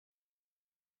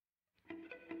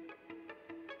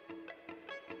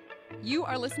You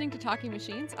are listening to Talking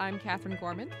Machines. I'm Catherine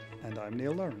Gorman. And I'm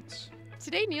Neil Lawrence.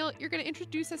 Today, Neil, you're going to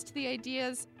introduce us to the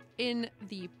ideas in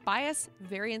the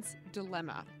bias-variance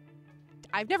dilemma.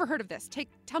 I've never heard of this.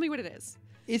 Tell me what it is.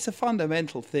 It's a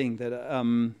fundamental thing that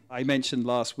I mentioned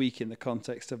last week in the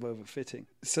context of overfitting.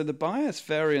 So the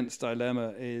bias-variance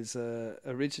dilemma is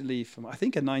originally from, I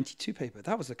think, a 92 paper.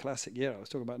 That was a classic year. I was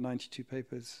talking about 92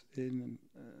 papers in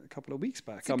a couple of weeks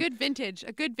back. It's a good vintage.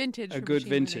 A good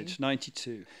vintage,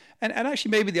 92. And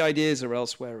actually, maybe the ideas are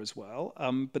elsewhere as well.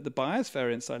 But the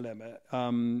bias-variance dilemma,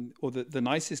 or the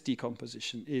nicest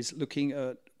decomposition, is looking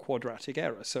at quadratic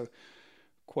error. So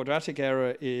quadratic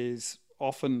error is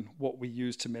often what we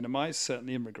use to minimize,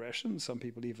 certainly in regression. Some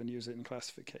people even use it in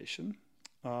classification.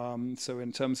 So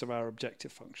in terms of our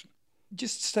objective function.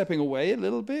 Just stepping away a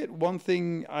little bit, one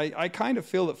thing, I kind of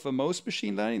feel that for most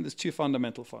machine learning, there's two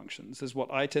fundamental functions. There's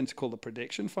what I tend to call the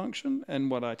prediction function and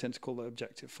what I tend to call the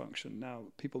objective function. Now,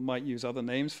 people might use other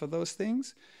names for those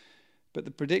things, but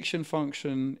the prediction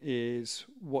function is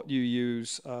what you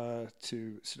use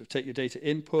to sort of take your data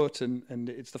input, and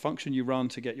it's the function you run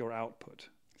to get your output.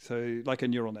 So like a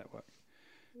neural network.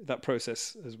 That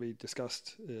process, as we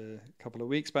discussed a couple of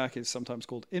weeks back, is sometimes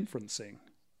called inferencing.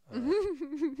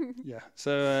 Yeah.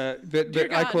 So, but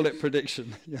I call it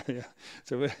prediction. Yeah.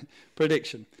 So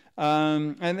prediction.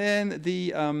 And then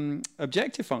the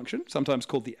objective function, sometimes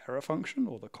called the error function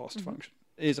or the cost function,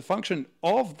 is a function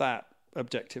of that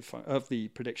of the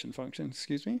prediction function,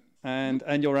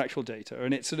 and your actual data.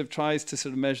 And it sort of tries to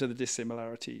sort of measure the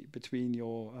dissimilarity between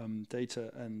your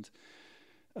data and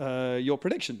your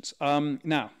predictions.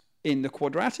 Now, in the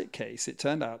quadratic case, it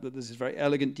turned out that there's this very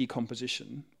elegant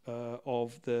decomposition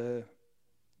of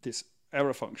this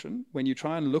error function. When you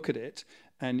try and look at it,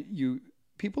 and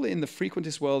people in the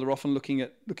frequentist world are often looking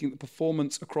at the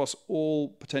performance across all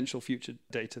potential future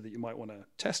data that you might want to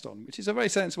test on, which is a very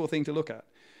sensible thing to look at.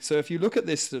 So if you look at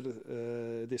this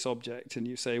this object and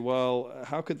you say, well,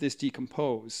 how could this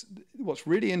decompose? What's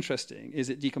really interesting is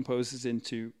it decomposes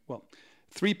into,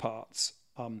 three parts.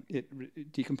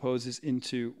 It decomposes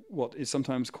into what is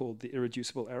sometimes called the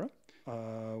irreducible error,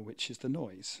 which is the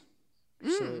noise.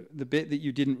 So the bit that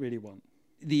you didn't really want.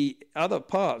 The other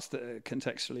parts that are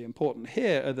contextually important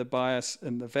here are the bias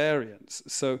and the variance.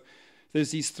 So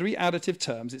there's these three additive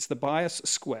terms. It's the bias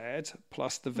squared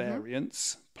plus the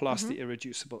variance plus the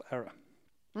irreducible error.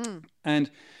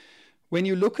 And when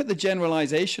you look at the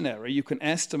generalization error, you can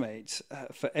estimate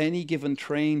for any given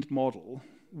trained model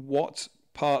what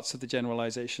parts of the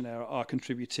generalization error are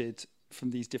contributed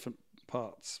from these different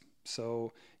parts.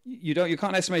 So you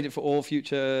can't estimate it for all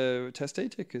future test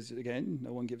data because, again,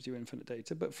 no one gives you infinite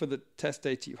data. But for the test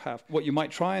data you have, what you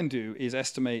might try and do is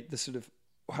estimate the sort of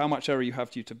how much error you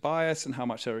have due to bias and how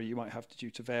much error you might have due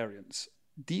to variance.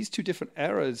 These two different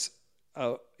errors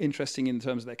are interesting in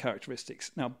terms of their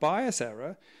characteristics. Now, bias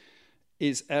error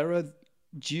is error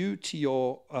due to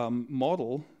your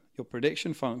model, your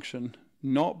prediction function,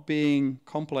 not being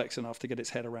complex enough to get its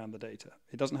head around the data.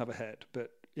 It doesn't have a head, but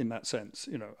in that sense,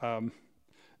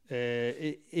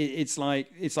 it's like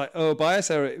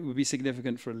bias error would be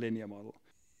significant for a linear model.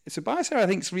 So bias error, I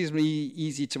think, is reasonably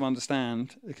easy to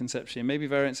understand conceptually, and maybe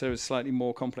variance error is slightly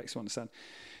more complex to understand.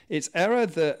 It's error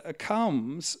that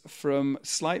comes from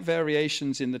slight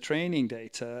variations in the training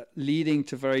data leading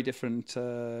to very different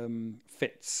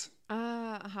fits.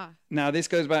 Now, this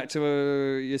goes back to,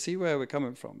 you see where we're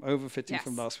coming from, overfitting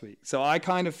from last week. So I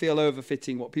kind of feel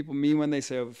overfitting, what people mean when they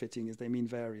say overfitting is they mean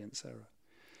variance error.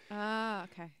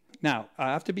 Okay. Now, I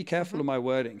have to be careful of my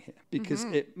wording here because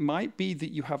it might be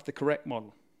that you have the correct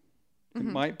model. It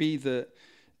might be that,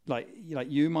 like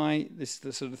you might, this is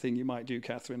the sort of thing you might do,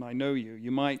 Catherine, I know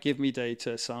you might give me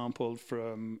data sampled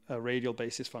from a radial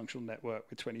basis functional network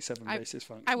with 27 basis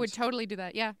functions. I would totally do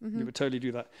that, yeah. You would totally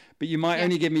do that. But you might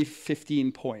only give me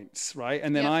 15 points, right?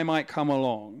 And then I might come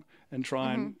along and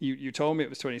try and, you told me it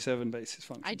was 27 basis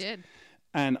functions. I did.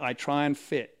 And I try and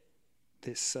fit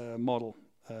this model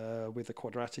with a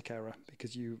quadratic error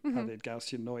because you added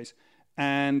Gaussian noise.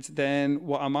 And then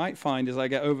what I might find is I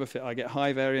get overfit, I get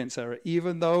high variance error,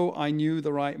 even though I knew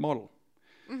the right model.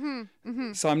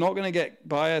 So I'm not going to get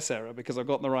bias error because I've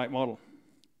got the right model.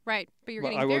 Right,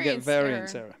 but I will get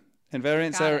variance error. And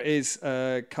variance error is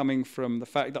coming from the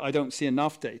fact that I don't see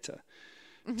enough data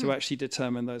to actually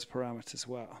determine those parameters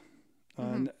well.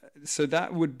 And so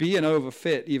that would be an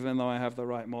overfit even though I have the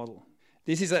right model.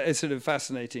 This is a sort of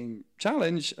fascinating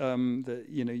challenge that,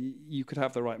 you could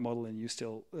have the right model and you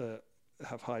still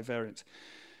have high variance.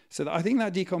 So I think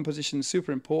that decomposition is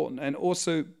super important. And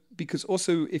also, because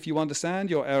if you understand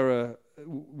your error,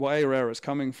 where your error is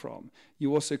coming from,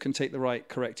 you also can take the right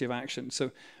corrective action.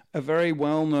 So A very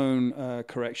well-known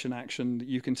correction action that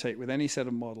you can take with any set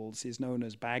of models is known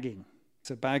as bagging.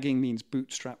 So bagging means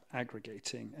bootstrap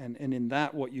aggregating. And in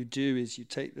that, what you do is you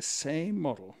take the same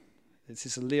model. This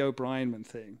is a Leo Breinman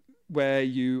thing, where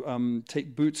you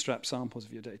take bootstrap samples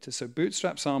of your data. So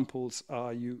bootstrap samples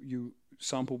are you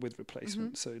sample with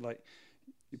replacement. So like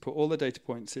you put all the data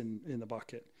points in the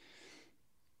bucket,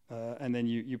 and then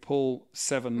you pull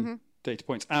 7 data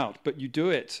points out, but you do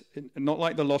it not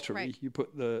like the lottery. Right. You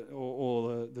put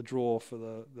the draw for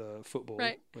the football,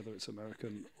 right. whether it's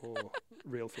American or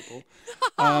real football.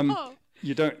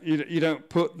 You don't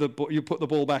put the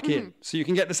ball back in, so you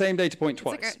can get the same data point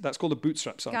twice. That's called a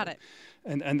bootstrap sample. Got it.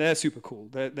 And they're super cool.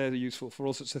 They're useful for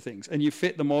all sorts of things. And you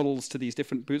fit the models to these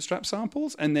different bootstrap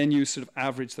samples, and then you sort of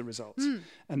average the results.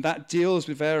 And that deals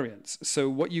with variance. So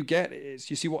what you get is,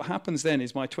 you see what happens then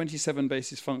is my 27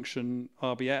 basis function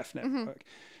RBF network.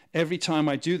 Every time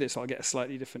I do this, I'll get a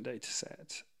slightly different data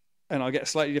set. And I'll get a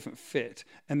slightly different fit,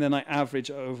 and then I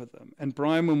average over them. And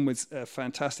Breinman was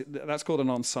fantastic. That's called an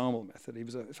ensemble method. He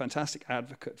was a fantastic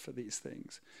advocate for these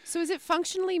things. So is it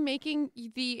functionally making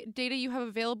the data you have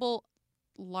available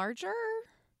larger?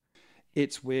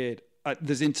 It's weird.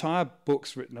 There's entire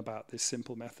books written about this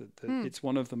simple method. It's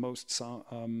one of the most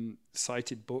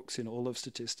cited books in all of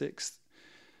statistics.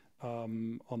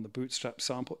 On the bootstrap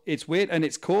sample. It's weird, and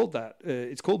it's called that.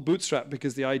 It's called bootstrap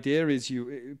because the idea is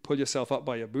you pull yourself up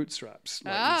by your bootstraps.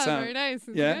 Like Very nice.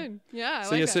 That's good. Yeah,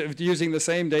 so you're sort of using the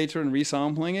same data and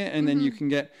resampling it, and then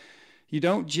you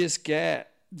don't just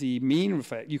get the mean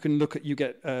effect. You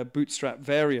get bootstrap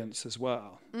variance as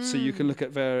well. So you can look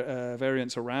at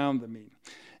variance around the mean.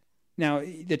 Now,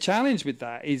 the challenge with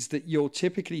that is that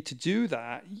to do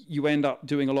that, you end up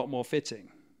doing a lot more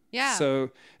fitting. Yeah.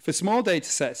 So for small data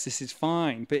sets, this is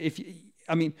fine. But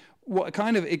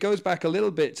it goes back a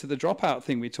little bit to the dropout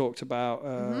thing we talked about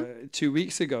 2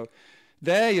 weeks ago.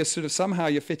 There, you're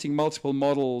fitting multiple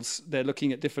models. They're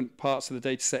looking at different parts of the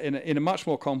data set in a much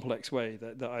more complex way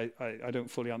that I don't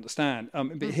fully understand.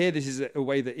 But here, this is a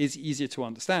way that is easier to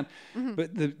understand.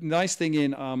 But the nice thing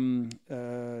in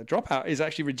dropout is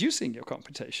actually reducing your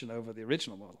computation over the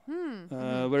original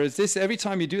model. Whereas this, every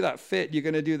time you do that fit, you're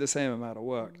going to do the same amount of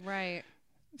work. Right.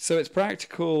 So it's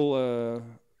practical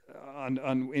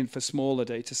for smaller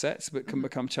data sets, but can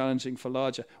become challenging for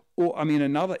larger.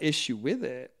 Another issue with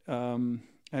it,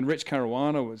 and Rich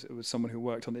Caruana was someone who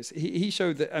worked on this. He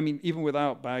showed that, even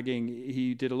without bagging,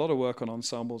 he did a lot of work on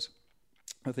ensembles,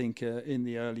 I think, in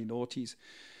the early noughties.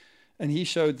 And he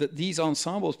showed that these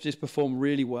ensembles just perform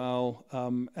really well,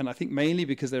 and I think mainly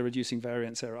because they're reducing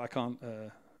variance error. I can't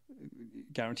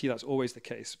guarantee that's always the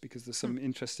case, because there's some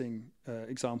interesting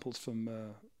examples from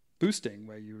boosting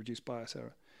where you reduce bias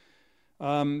error.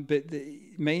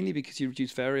 Mainly because you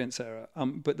reduce variance error.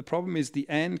 But the problem is the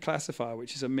N classifier,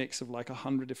 which is a mix of like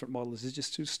 100 different models, is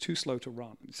just too slow to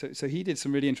run. So he did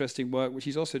some really interesting work, which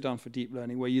he's also done for deep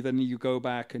learning, where you go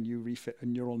back and you refit a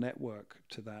neural network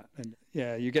to that. And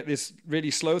you get this really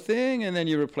slow thing, and then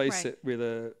you replace it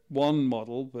with one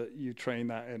model, but you train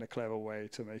that in a clever way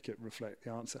to make it reflect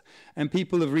the answer. And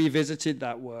people have revisited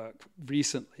that work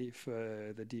recently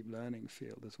for the deep learning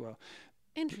field as well.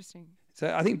 Interesting.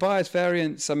 So I think bias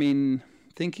variance,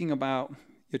 thinking about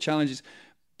your challenges,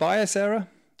 bias error,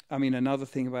 another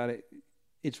thing about it,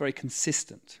 it's very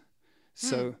consistent.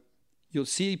 So you'll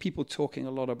see people talking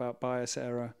a lot about bias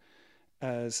error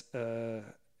as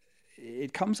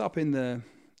it comes up in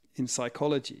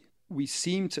psychology. We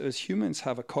seem to, as humans,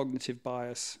 have a cognitive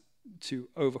bias to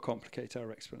overcomplicate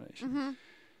our explanation.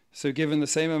 So given the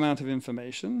same amount of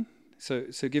information, so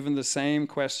given the same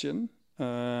question,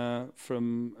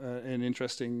 from an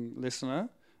interesting listener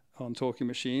on Talking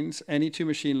Machines, any two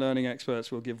machine learning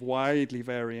experts will give widely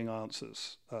varying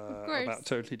answers about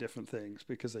totally different things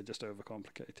because they just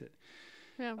overcomplicate it.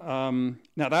 Yeah.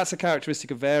 Now, that's a characteristic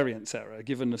of variance error.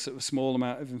 Given a sort of small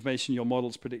amount of information, your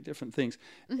models predict different things.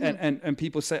 And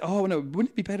people say, oh, no, wouldn't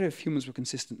it be better if humans were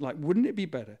consistent? Like, wouldn't it be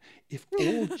better if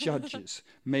all judges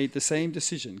made the same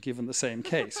decision given the same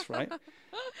case, right?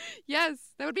 Yes,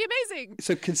 that would be amazing.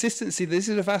 So consistency, this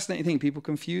is a fascinating thing. People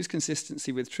confuse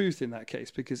consistency with truth in that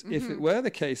case, because if it were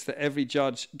the case that every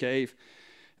judge gave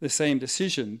the same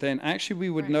decision, then actually we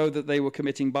would know that they were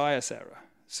committing bias error.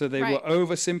 So they were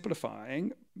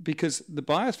oversimplifying, because the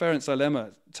bias variance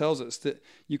dilemma tells us that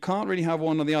you can't really have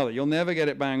one or the other. You'll never get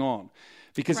it bang on.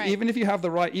 Because even if you have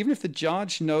the right, even if the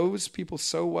judge knows people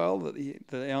so well that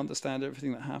they understand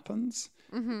everything that happens,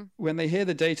 when they hear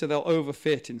the data, they'll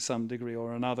overfit in some degree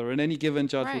or another. And any given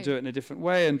judge will do it in a different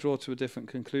way and draw to a different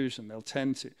conclusion. They'll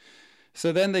tend to.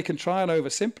 So then they can try and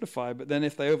oversimplify, but then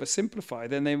if they oversimplify,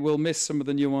 then they will miss some of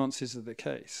the nuances of the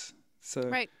case. So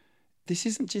this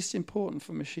isn't just important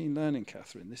for machine learning,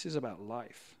 Catherine. This is about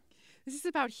life. This is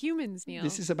about humans, Neil.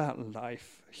 This is about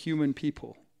life, human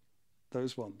people,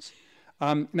 those ones.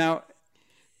 Now,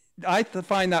 I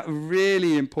find that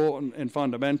really important and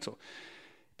fundamental,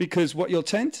 because what you'll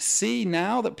tend to see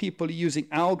now that people are using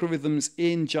algorithms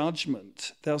in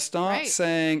judgment, they'll start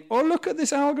saying, oh, look at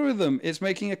this algorithm. It's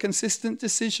making a consistent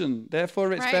decision.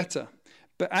 Therefore, it's better.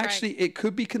 But actually, it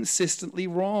could be consistently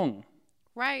wrong.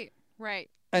 Right.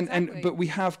 But we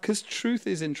have, because truth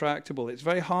is intractable, it's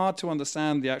very hard to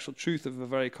understand the actual truth of a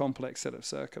very complex set of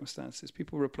circumstances.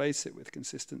 People replace it with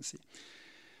consistency.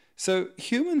 So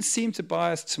humans seem to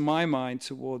bias, to my mind,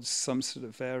 towards some sort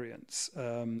of variance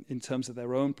in terms of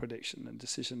their own prediction and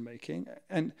decision making.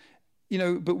 And,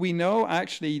 but we know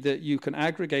actually that you can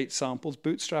aggregate samples.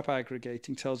 Bootstrap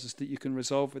aggregating tells us that you can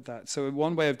resolve with that. So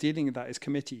one way of dealing with that is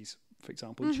committees. For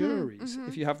example, juries.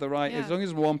 If you have the right, as long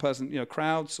as one person,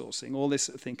 crowdsourcing, all this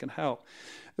sort of thing can help.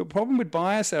 The problem with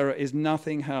bias error is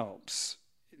nothing helps,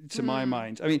 to my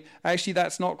mind. I mean, actually,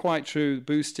 that's not quite true.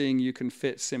 Boosting, you can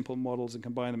fit simple models and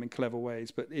combine them in clever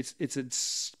ways, but it's a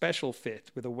special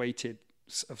fit with a weighted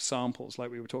of samples,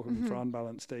 like we were talking for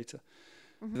unbalanced data.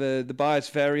 The bias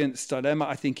variance dilemma,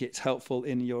 I think it's helpful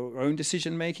in your own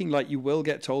decision making. Like you will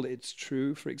get told it's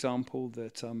true, for example,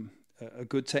 that a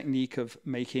good technique of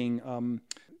making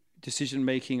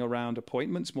decision-making around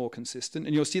appointments more consistent.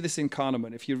 And you'll see this in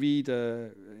Kahneman. If you read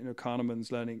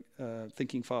Kahneman's Learning,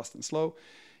 Thinking Fast and Slow,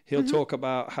 he'll talk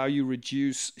about how you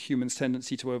reduce humans'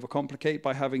 tendency to overcomplicate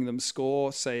by having them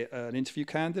score, say, an interview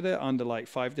candidate under like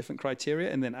 5 different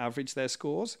criteria and then average their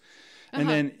scores. And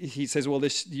then he says, well,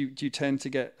 you tend to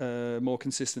get more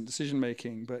consistent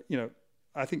decision-making. But,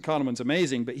 I think Kahneman's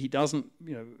amazing, but he doesn't,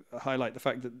 highlight the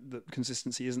fact that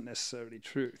consistency isn't necessarily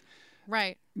true.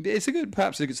 Right.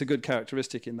 Perhaps it's a good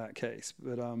characteristic in that case.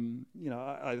 But,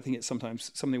 I think it's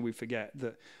sometimes something we forget,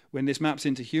 that when this maps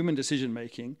into human decision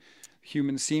making,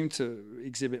 humans seem to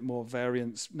exhibit more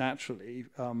variance naturally.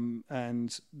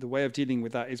 And the way of dealing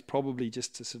with that is probably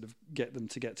just to sort of get them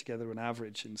to get together an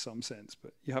average in some sense.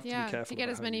 But you have to be careful. To get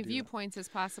as many viewpoints as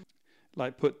possible.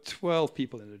 Like put 12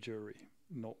 people in a jury,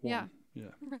 not one. Yeah.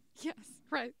 Yes,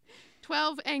 right.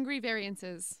 12 angry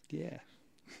variances. Yeah.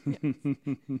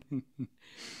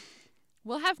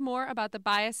 We'll have more about the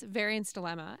bias variance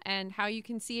dilemma and how you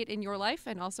can see it in your life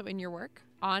and also in your work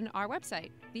on our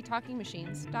website,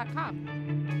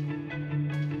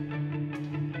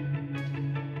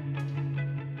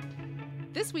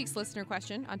 thetalkingmachines.com. This week's listener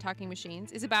question on Talking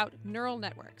Machines is about neural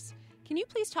networks. Can you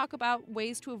please talk about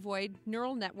ways to avoid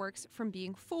neural networks from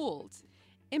being fooled?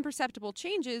 Imperceptible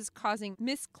changes causing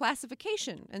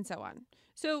misclassification and so on.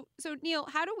 So Neil,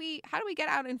 how do we get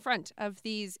out in front of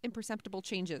these imperceptible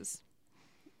changes?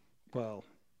 Well,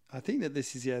 I think that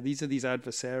these are these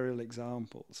adversarial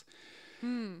examples.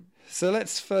 So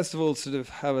let's first of all sort of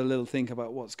have a little think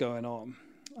about what's going on.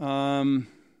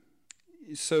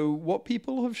 So what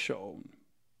people have shown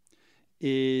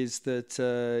is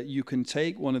that you can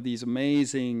take one of these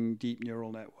amazing deep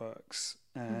neural networks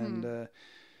and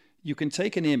you can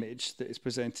take an image that is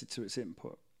presented to its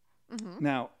input.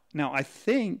 Now, I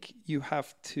think you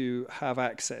have to have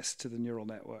access to the neural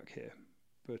network here,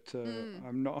 but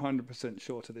I'm not 100%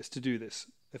 sure to do this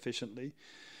efficiently.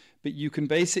 But you can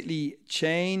basically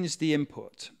change the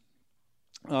input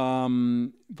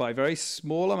by very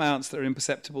small amounts that are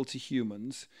imperceptible to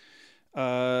humans.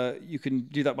 You can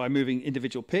do that by moving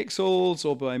individual pixels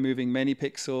or by moving many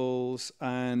pixels,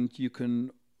 and you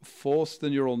can force the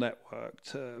neural network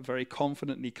to very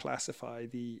confidently classify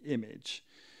the image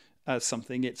as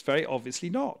something it's very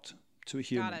obviously not to a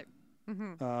human. Got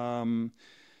it.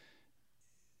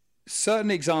 Certain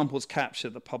examples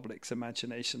capture the public's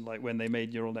imagination, like when they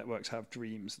made neural networks have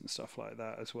dreams and stuff like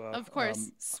that as well. Of course.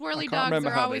 Swirly dogs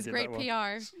are always great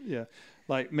PR. Yeah,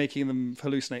 like making them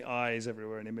hallucinate eyes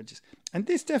everywhere in images. And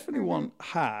this definitely one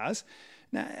has.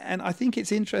 Now, and I think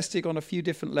it's interesting on a few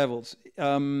different levels.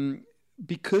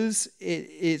 Because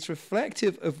it's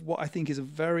reflective of what I think is a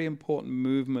very important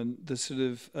movement, the sort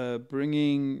of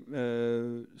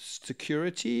bringing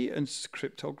security and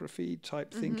cryptography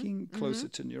type thinking closer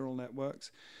to neural networks.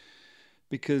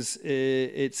 Because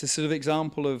it's a sort of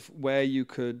example of where you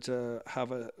could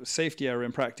have a safety error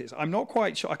in practice. I'm not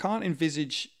quite sure. I can't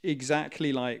envisage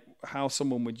exactly like how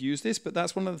someone would use this, but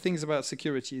that's one of the things about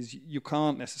security is you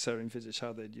can't necessarily envisage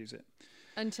how they'd use it.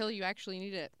 Until you actually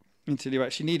need it. until you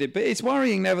actually need it. But it's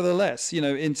worrying nevertheless,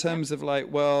 in terms of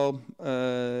like, well,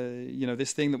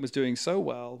 this thing that was doing so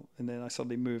well, and then I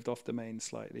suddenly moved off domain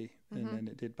slightly, and then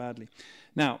it did badly.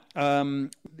 Now,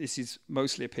 this is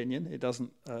mostly opinion. It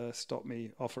doesn't stop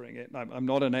me offering it. I'm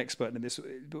not an expert in this.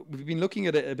 But we've been looking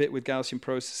at it a bit with Gaussian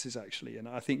processes, actually, and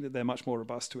I think that they're much more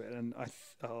robust to it, and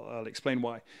I'll explain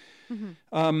why.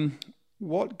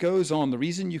 What goes on, the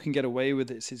reason you can get away with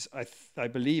this is, I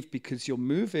believe, because you're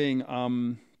moving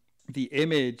the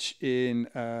image in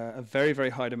a very, very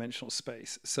high dimensional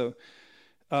space. So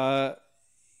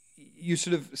you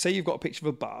sort of say you've got a picture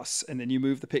of a bus, and then you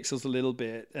move the pixels a little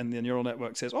bit, and the neural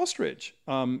network says ostrich.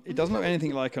 It doesn't look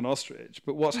anything like an ostrich,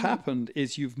 but what's happened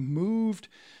is you've moved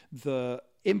the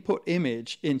input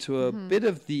image into a bit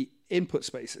of the input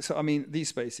space. So, I mean, these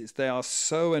spaces, they are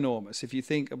so enormous. If you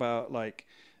think about like,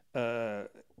 the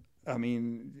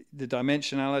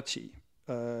dimensionality.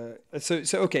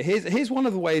 Okay, here's one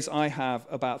of the ways I have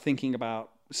about thinking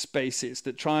about spaces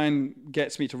that try and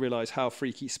gets me to realize how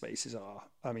freaky spaces are.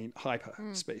 I mean, hyper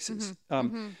spaces.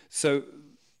 So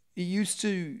it used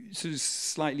to sort of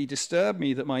slightly disturb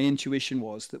me that my intuition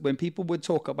was that when people would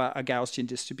talk about a Gaussian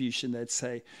distribution, they'd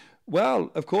say, well,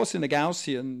 of course, in a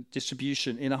Gaussian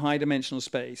distribution, in a high dimensional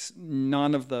space,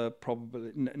 none of the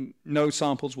no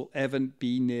samples will ever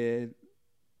be near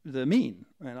the mean.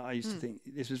 And I used to think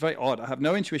this was very odd. I have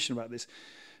no intuition about this,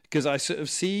 because I sort of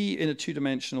see in a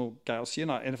two-dimensional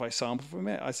Gaussian, and if I sample from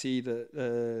it, I see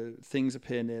that things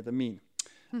appear near the mean.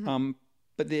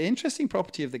 But the interesting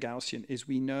property of the Gaussian is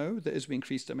we know that as we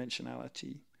increase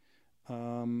dimensionality,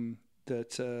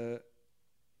 that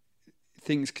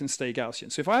things can stay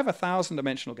Gaussian. So if I have a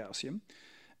 1,000-dimensional Gaussian,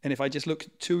 and if I just look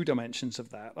at 2 dimensions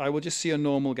of that, I will just see a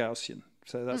normal Gaussian.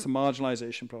 So that's a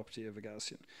marginalization property of a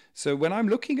Gaussian. So when I'm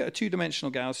looking at a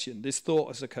 2-dimensional Gaussian, this thought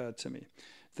has occurred to me,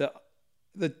 that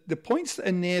the points that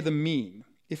are near the mean,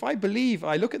 if I believe,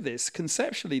 I look at this,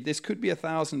 conceptually, this could be a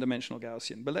 1,000-dimensional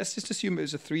Gaussian, but let's just assume it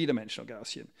was a 3-dimensional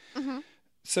Gaussian.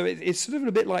 So it's sort of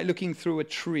a bit like looking through a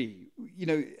tree.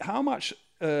 How much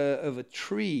of a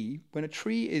tree, when a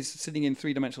tree is sitting in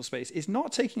 3-dimensional space, is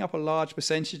not taking up a large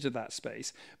percentage of that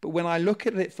space. But when I look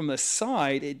at it from the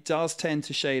side, it does tend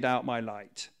to shade out my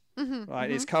light. Right?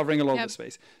 It's covering a lot of the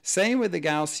space. Same with the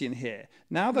Gaussian here.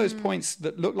 Now those points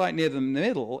that look like near the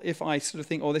middle, if I sort of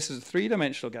think, oh, this is a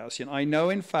 3-dimensional Gaussian, I know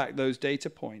in fact those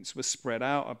data points were spread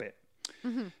out a bit.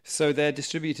 So they're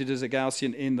distributed as a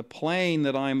Gaussian in the plane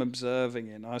that I'm observing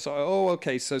in. I thought, oh,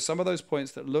 okay, so some of those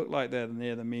points that look like they're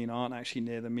near the mean aren't actually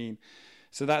near the mean.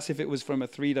 So that's if it was from a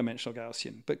 3-dimensional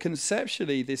Gaussian. But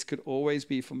conceptually, this could always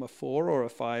be from a 4 or a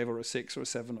 5 or a 6 or a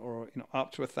 7 or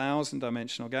up to a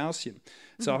 1,000-dimensional Gaussian.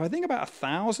 So if I think about a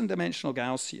 1,000-dimensional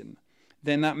Gaussian,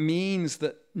 then that means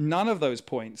that none of those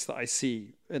points that I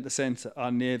see at the center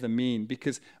are near the mean,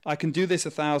 because I can do this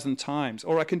 1,000 times,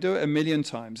 or I can do it 1,000,000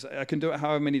 times. I can do it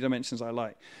however many dimensions I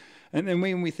like. And then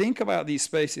when we think about these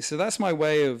spaces, so that's my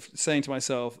way of saying to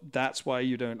myself, that's why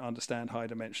you don't understand high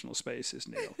dimensional spaces,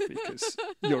 Neil, because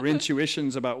your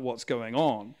intuitions about what's going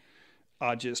on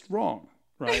are just wrong,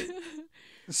 right?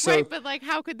 So, right, but like,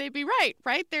 how could they be right?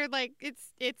 Right? They're like,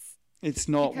 it's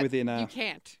not within you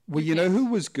can't. Well, you know who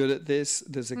was good at this?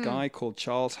 There's a guy called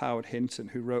Charles Howard Hinton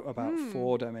who wrote about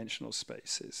 4-dimensional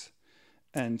spaces.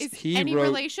 And is he any wrote...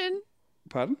 relation?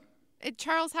 Pardon?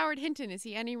 Charles Howard Hinton, is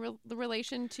he any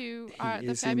relation to the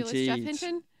is fabulous indeed. Geoff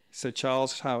Hinton? So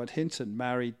Charles Howard Hinton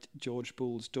married George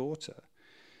Boole's daughter.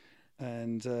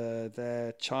 And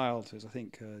their child was, I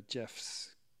think,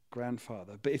 Geoff's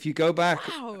grandfather. But if you go back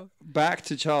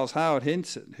to Charles Howard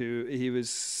Hinton, he was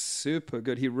super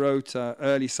good. He wrote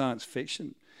early science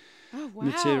fiction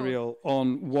material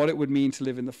on what it would mean to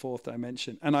live in the 4th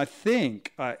dimension. And I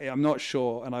think, I'm not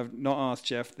sure, and I've not asked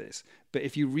Geoff this, but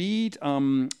if you read,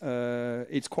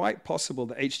 it's quite possible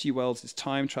that H.G. Wells'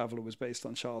 Time Traveler was based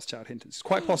on Charles Howard Hinton. It's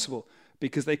quite possible,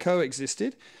 because they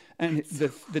coexisted. And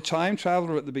the Time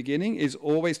Traveler at the beginning is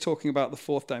always talking about the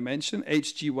 4th dimension.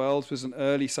 H.G. Wells was an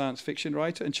early science fiction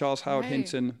writer, and Charles Howard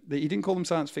Hinton, he didn't call them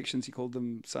science fictions, he called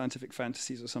them scientific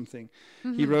fantasies or something.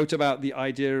 He wrote about the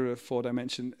idea of 4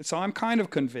 dimension. So I'm kind of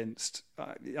convinced.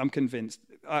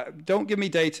 Don't give me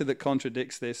data that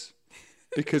contradicts this,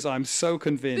 because I'm so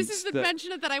convinced. This is the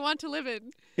dimension that I want to live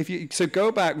in. So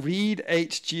go back, read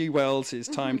H.G. Wells'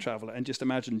 Time Traveler, and just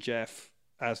imagine Geoff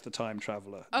as the time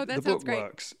traveler. Oh, that sounds great.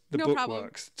 Works. The book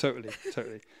works. Totally.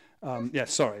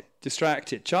 Sorry,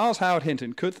 distracted. Charles Howard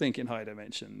Hinton could think in high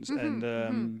dimensions, and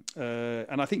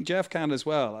I think Geoff can as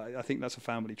well. I think that's a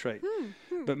family trait.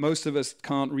 But most of us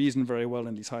can't reason very well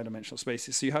in these high dimensional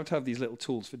spaces, so you have to have these little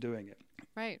tools for doing it.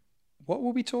 Right. What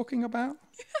were we talking about?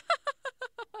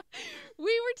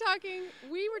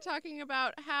 We were talking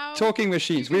about how talking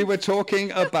machines. We were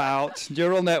talking about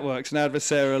neural networks and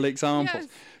adversarial examples.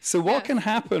 Yes. So what Yes. can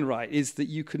happen, right, is that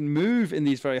you can move in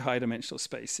these very high dimensional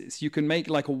spaces. You can make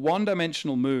like a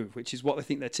one-dimensional move, which is what I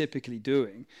think they're typically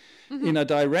doing, in a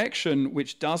direction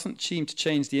which doesn't seem to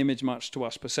change the image much to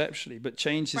us perceptually, but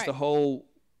changes Right. the whole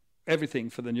everything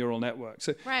for the neural network.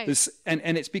 So Right.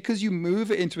 and it's because you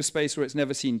move it into a space where it's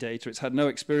never seen data, it's had no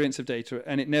experience of data,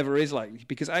 and it never is likely,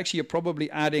 because actually you're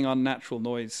probably adding unnatural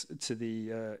noise to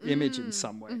the image in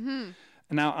some way.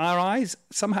 And now our eyes,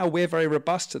 somehow we're very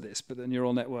robust to this, but the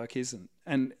neural network isn't.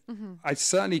 And I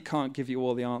certainly can't give you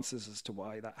all the answers as to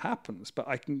why that happens, but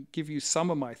I can give you some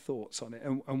of my thoughts on it.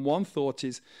 And one thought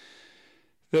is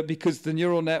that because the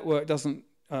neural network doesn't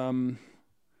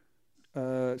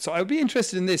so I would be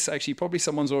interested in this. Actually, probably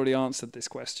someone's already answered this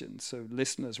question. So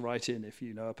listeners, write in if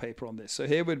you know a paper on this. So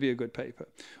here would be a good paper.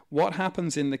 What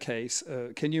happens in the case?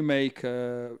 Can you make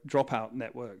dropout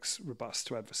networks robust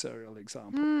to adversarial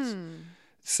examples?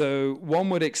 So one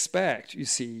would expect, you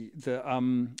see, that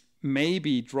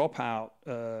maybe dropout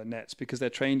nets, because they're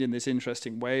trained in this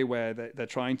interesting way where they're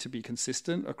trying to be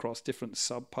consistent across different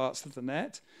subparts of the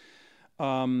net,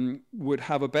 would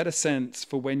have a better sense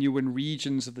for when you were in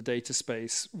regions of the data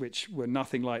space which were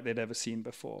nothing like they'd ever seen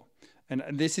before. And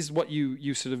this is what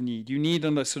you sort of need. You need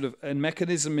a sort of a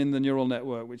mechanism in the neural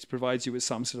network which provides you with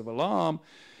some sort of alarm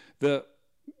that,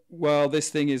 well, this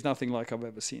thing is nothing like I've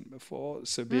ever seen before,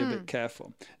 so be a bit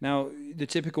careful. Now, the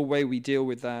typical way we deal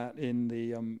with that in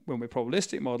the when we're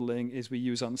probabilistic modeling is we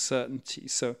use uncertainty.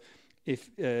 So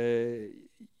if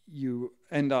you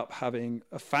end up having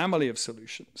a family of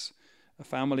solutions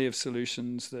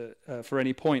that for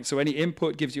any point. So any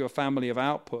input gives you a family of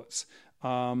outputs.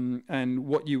 And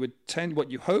what you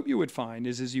hope you would find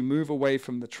is as you move away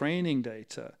from the training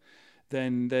data,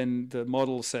 then the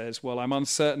model says, well, I'm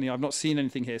uncertain. I've not seen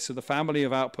anything here. So the family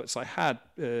of outputs I had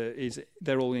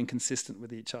they're all inconsistent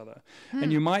with each other.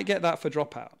 And you might get that for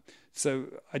dropout. So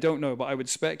I don't know, but I would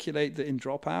speculate that in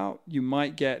dropout, you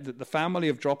might get that the family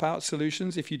of dropout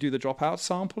solutions, if you do the dropout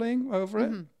sampling over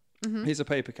it. Here's a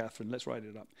paper, Catherine. Let's write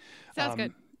it up. Sounds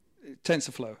good.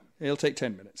 TensorFlow. It'll take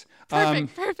 10 minutes.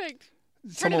 Perfect.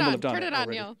 Someone will have done Turn it on,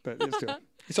 already, Neil. but let's do it.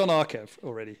 It's on Archive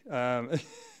already.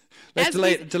 Let's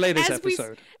delay this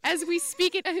episode. As we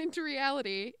speak it into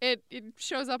reality, it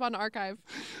shows up on Archive.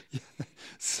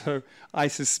 So I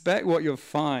suspect what you'll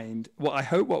find, I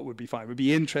hope what would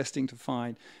be interesting to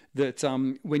find, that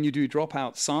when you do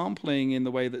dropout sampling in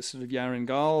the way that sort of Yaron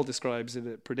Gal describes it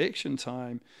at prediction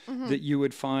time, that you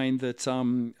would find that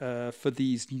for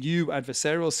these new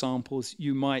adversarial samples,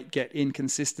 you might get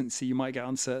inconsistency, you might get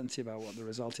uncertainty about what the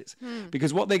result is.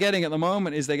 Because what they're getting at the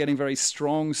moment is they're getting very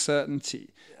strong certainty.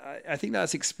 I think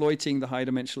that's exploiting the high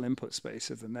dimensional input space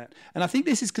of the net. And I think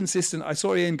this is consistent. I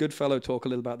saw Ian Goodfellow talk a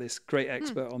little about this, great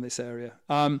expert on this area.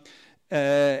 And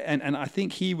I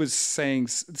think he was saying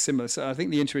similar. So I think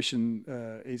the intuition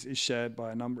is shared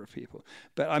by a number of people.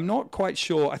 But I'm not quite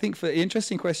sure. I think the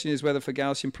interesting question is whether for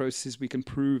Gaussian processes we can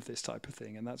prove this type of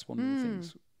thing. And that's one of the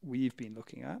things we've been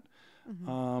looking at.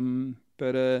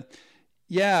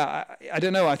 Yeah, I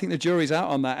don't know. I think the jury's out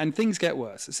on that. And things get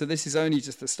worse. So this is only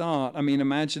just the start. I mean,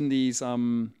 imagine these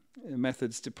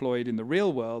methods deployed in the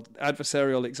real world.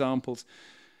 Adversarial examples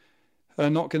are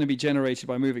not going to be generated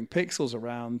by moving pixels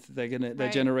around. They're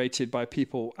generated by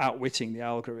people outwitting the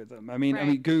algorithm. I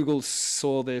mean, Google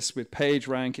saw this with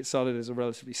PageRank. It started as a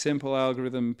relatively simple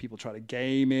algorithm. People try to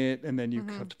game it, and then you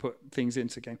have to put things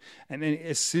into game. And then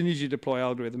as soon as you deploy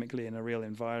algorithmically in a real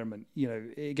environment,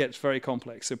 it gets very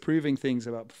complex. So proving things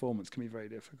about performance can be very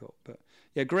difficult. But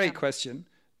yeah, great question.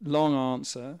 Long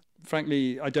answer.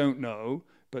 Frankly, I don't know,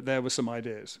 but there were some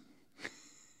ideas.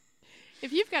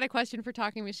 If you've got a question for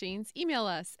Talking Machines, email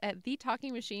us at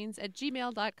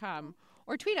thetalkingmachines@gmail.com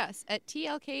or tweet us at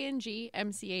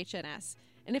TLKNGMCHNS.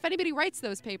 And if anybody writes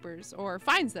those papers or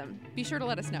finds them, be sure to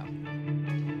let us know.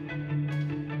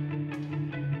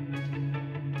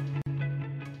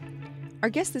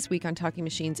 Our guest this week on Talking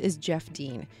Machines is Jeff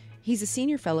Dean. He's a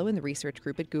senior fellow in the research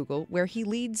group at Google, where he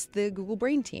leads the Google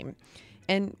Brain team.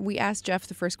 And we asked Jeff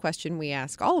the first question we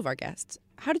ask all of our guests.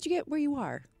 How did you get where you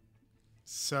are?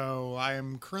 So I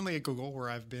am currently at Google, where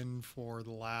I've been for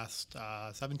the last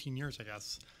 17 years, I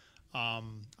guess.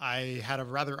 I had a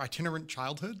rather itinerant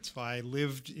childhood, so I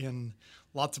lived in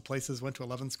lots of places, went to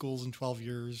 11 schools in 12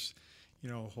 years,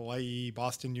 Hawaii,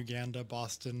 Boston, Uganda,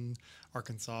 Boston,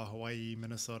 Arkansas, Hawaii,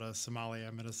 Minnesota,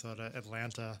 Somalia, Minnesota,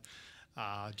 Atlanta,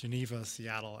 Geneva,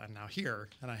 Seattle, and now here.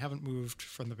 And I haven't moved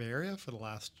from the Bay Area for the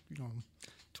last,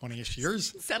 20-ish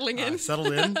years. Settling in.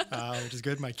 Settled in, which is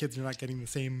good. My kids are not getting the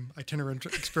same itinerant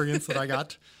experience that I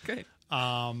got. Good.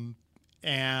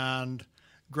 And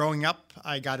growing up,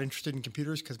 I got interested in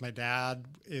computers because my dad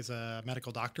is a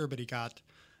medical doctor, but he got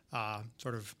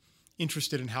sort of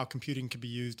interested in how computing could be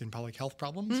used in public health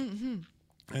problems. Mm-hmm.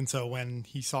 And so when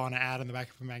he saw an ad in the back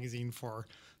of a magazine for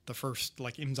the first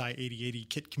like IMSI 8080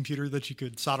 kit computer that you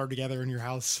could solder together in your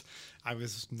house, I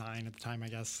was 9 at the time, I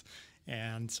guess.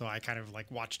 And so I kind of like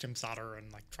watched him solder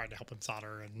and like tried to help him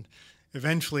solder, and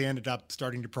eventually ended up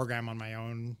starting to program on my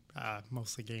own,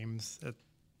 mostly games at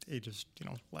ages,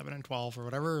 11 and 12 or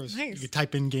whatever. It was, nice. You could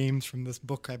type in games from this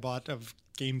book I bought of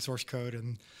game source code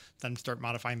and then start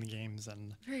modifying the games.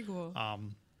 And very cool.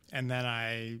 And then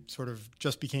I sort of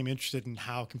just became interested in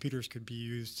how computers could be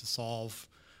used to solve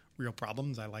real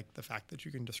problems. I like the fact that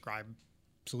you can describe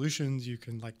solutions, you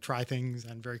can like try things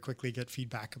and very quickly get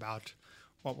feedback about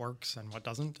what works and what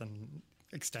doesn't, and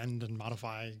extend and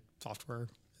modify software.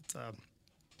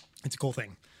 It's a cool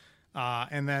thing.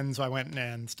 And then so I went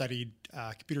and studied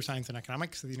computer science and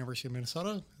economics at the University of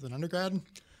Minnesota as an undergrad.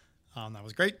 That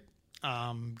was great.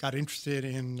 Got interested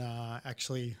in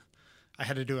actually, I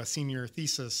had to do a senior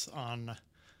thesis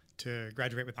to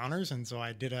graduate with honors, and so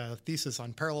I did a thesis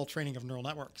on parallel training of neural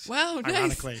networks. Wow, nice.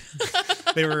 Ironically,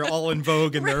 they were all in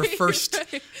vogue in their first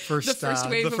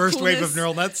wave of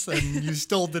neural nets, and you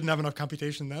still didn't have enough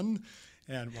computation then.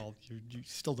 And well, you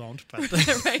still don't, but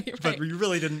but you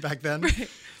really didn't back then. Right.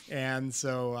 And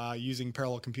so using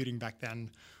parallel computing back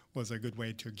then was a good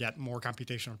way to get more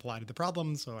computation applied to the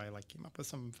problem. So I came up with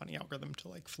some funny algorithm to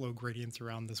flow gradients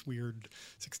around this weird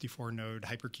 64-node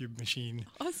hypercube machine.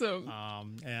 Awesome.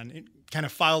 And it kind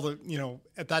of filed,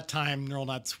 at that time, neural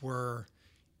nets were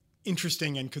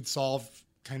interesting and could solve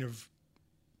kind of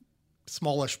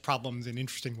smallish problems in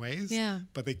interesting ways. Yeah.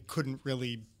 But they couldn't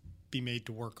really be made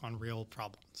to work on real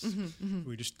problems. Mm-hmm, mm-hmm.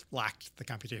 We just lacked the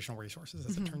computational resources,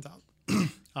 as it turns out.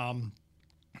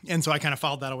 And so I kind of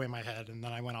filed that away in my head, and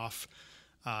then I went off,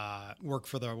 worked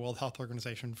for the World Health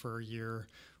Organization for a year,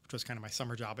 which was kind of my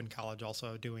summer job in college,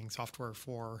 also doing software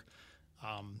for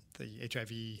the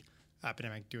HIV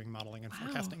epidemic, doing modeling and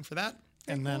forecasting for that.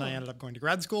 Very and then cool. I ended up going to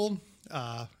grad school.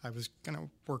 I was going to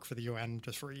work for the UN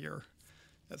just for a year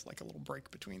as a little break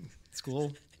between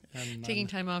school. And taking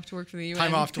time off to work for the UN.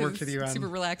 Time off to work for the UN. Super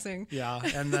relaxing. Yeah,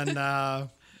 and then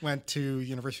went to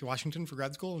University of Washington for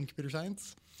grad school in computer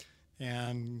science,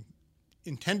 and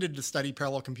intended to study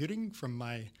parallel computing from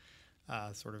my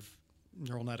sort of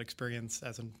neural net experience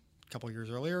as a couple of years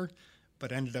earlier,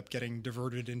 but ended up getting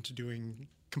diverted into doing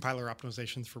compiler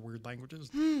optimizations for weird languages,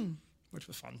 which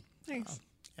was fun. Thanks.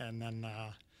 And then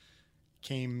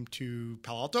came to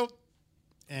Palo Alto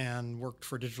and worked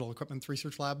for Digital Equipment's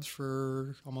research labs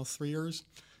for almost 3 years,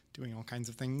 doing all kinds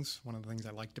of things. One of the things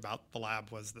I liked about the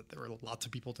lab was that there were lots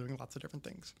of people doing lots of different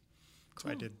things. Cool.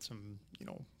 So I did some,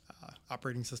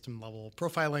 operating system level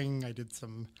profiling. I did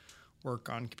some work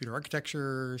on computer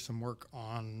architecture, some work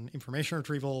on information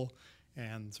retrieval,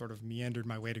 and sort of meandered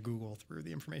my way to Google through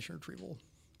the information retrieval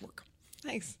work.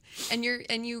 Nice. And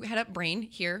you head up Brain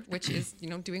here, which is,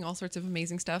 doing all sorts of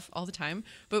amazing stuff all the time.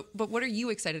 But what are you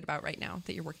excited about right now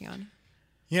that you're working on?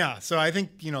 Yeah, so I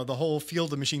think, the whole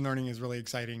field of machine learning is really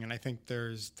exciting, and I think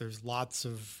there's lots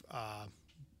of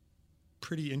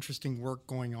pretty interesting work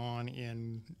going on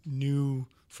in new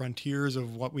frontiers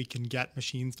of what we can get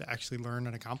machines to actually learn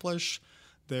and accomplish.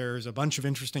 There's a bunch of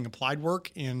interesting applied work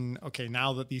in, okay,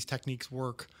 now that these techniques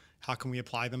work, how can we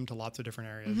apply them to lots of different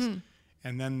areas? Mm-hmm.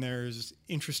 And then there's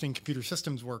interesting computer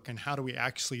systems work, and how do we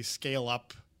actually scale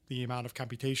up the amount of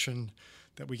computation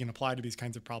that we can apply to these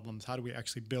kinds of problems? How do we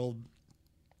actually build,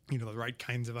 the right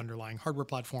kinds of underlying hardware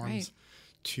platforms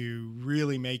to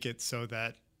really make it so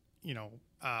that,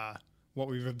 what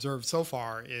we've observed so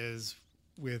far is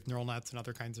with neural nets and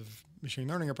other kinds of machine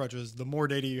learning approaches, the more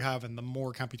data you have and the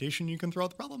more computation you can throw at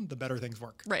the problem, the better things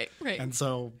work. Right. And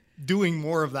so doing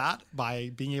more of that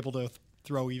by being able to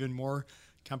throw even more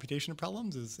computation at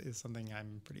problems is something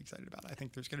I'm pretty excited about. I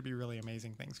think there's going to be really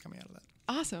amazing things coming out of that.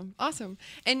 Awesome.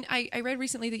 And I read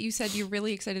recently that you said you're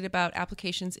really excited about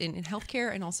applications in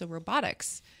healthcare and also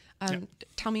robotics.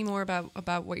 Tell me more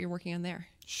about what you're working on there.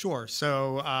 Sure.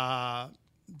 So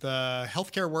the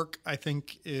healthcare work, I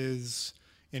think, is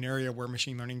an area where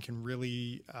machine learning can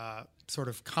really sort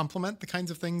of complement the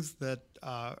kinds of things that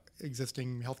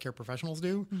existing healthcare professionals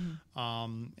do.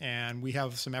 Mm-hmm. And we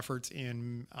have some efforts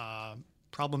in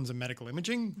problems in medical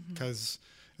imaging, because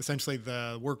essentially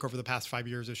the work over the past 5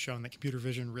 years has shown that computer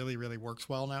vision really, really works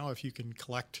well now if you can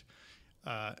collect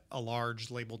a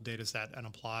large labeled data set and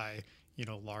apply,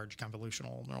 large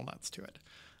convolutional neural nets to it.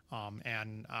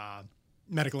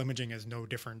 medical imaging is no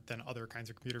different than other kinds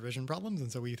of computer vision problems.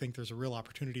 And so we think there's a real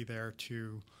opportunity there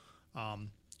to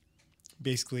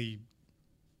basically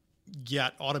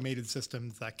get automated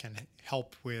systems that can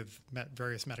help with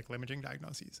various medical imaging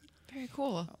diagnoses. Very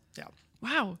cool. Yeah.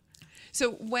 Wow.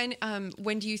 So when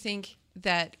do you think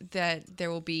that there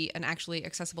will be an actually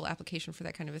accessible application for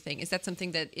that kind of a thing? Is that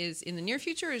something that is in the near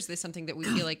future, or is this something that we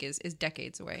feel like is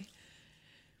decades away?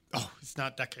 Oh, it's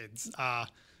not decades.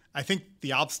 I think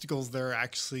the obstacles there are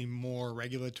actually more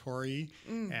regulatory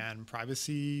and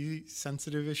privacy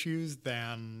sensitive issues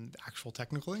than actual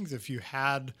technical things. If you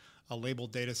had a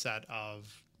labeled data set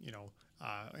of,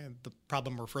 and the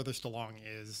problem we're furthest along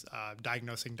is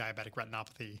diagnosing diabetic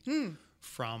retinopathy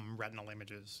from retinal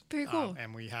images. Very cool.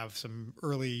 And we have some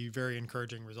early, very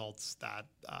encouraging results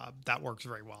that works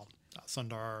very well.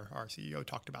 Sundar, our CEO,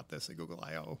 talked about this at Google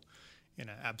I/O in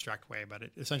an abstract way, but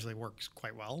it essentially works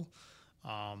quite well.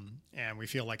 And we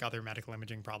feel like other medical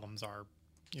imaging problems are,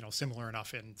 similar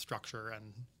enough in structure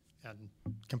and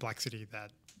complexity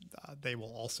that they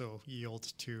will also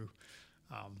yield to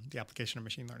the application of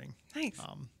machine learning. Nice.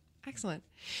 Excellent.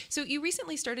 So you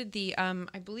recently started the,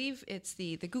 I believe it's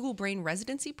the Google Brain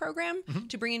Residency Program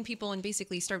to bring in people and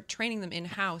basically start training them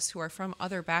in-house who are from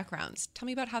other backgrounds. Tell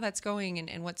me about how that's going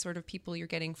and what sort of people you're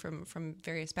getting from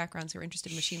various backgrounds who are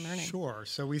interested in machine learning. Sure.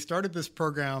 So we started this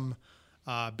program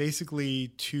basically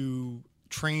to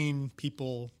train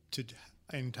people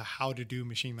into how to do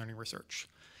machine learning research.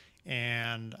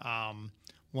 And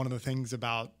one of the things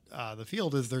about the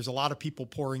field is there's a lot of people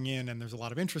pouring in and there's a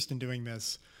lot of interest in doing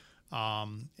this.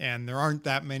 And there aren't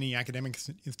that many academic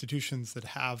institutions that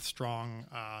have strong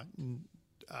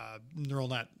neural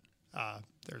net.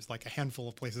 There's like a handful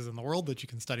of places in the world that you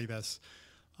can study this.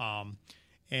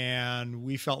 And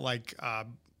we felt like,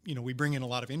 we bring in a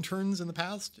lot of interns in the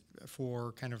past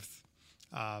for kind of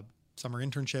summer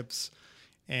internships.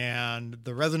 And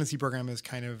the residency program is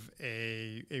kind of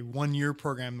a 1-year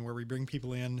program where we bring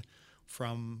people in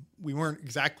we weren't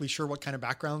exactly sure what kind of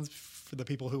backgrounds for the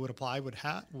people who would apply would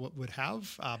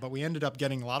have, but we ended up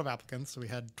getting a lot of applicants. So we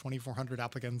had 2,400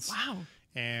 applicants. Wow.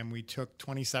 And we took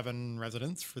 27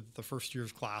 residents for the first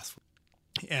year's class.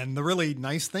 And the really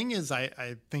nice thing is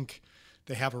I think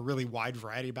they have a really wide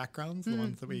variety of backgrounds, the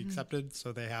ones that we accepted.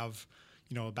 So they have,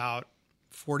 about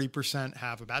 40%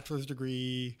 have a bachelor's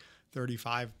degree,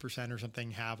 35% or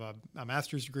something have a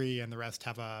master's degree, and the rest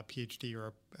have a PhD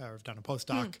or have done a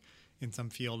postdoc in some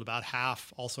field. About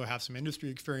half also have some industry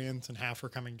experience, and half are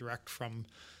coming direct from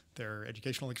their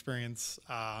educational experience.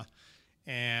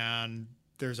 And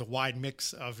there's a wide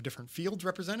mix of different fields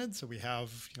represented. So we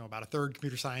have, about a third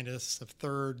computer scientists, a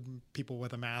third people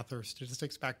with a math or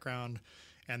statistics background,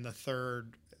 and the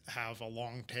third have a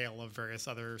long tail of various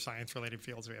other science-related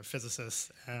fields. We have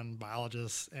physicists and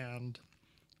biologists and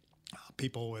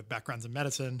people with backgrounds in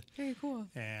medicine. Very cool.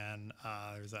 And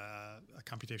there's a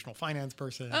computational finance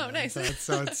person. Oh, nice.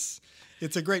 So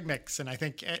it's a great mix. And I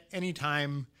think at any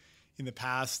time in the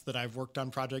past that I've worked on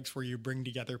projects where you bring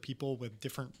together people with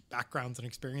different backgrounds and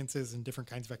experiences and different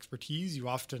kinds of expertise, you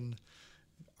often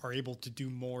are able to do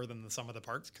more than the sum of the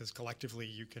parts, because collectively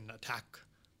you can attack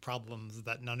problems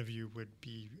that none of you would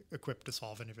be equipped to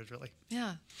solve individually.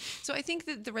 Yeah. So I think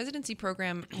that the residency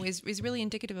program is really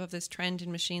indicative of this trend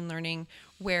in machine learning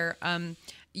where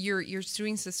you're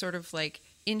doing this sort of like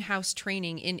in-house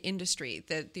training in industry,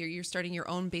 that you're starting your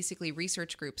own basically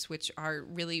research groups, which are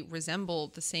really resemble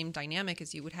the same dynamic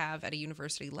as you would have at a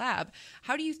university lab.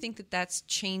 How do you think that that's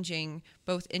changing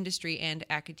both industry and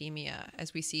academia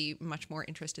as we see much more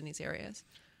interest in these areas?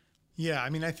 Yeah, I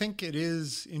mean, I think it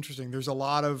is interesting. There's a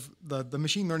lot of the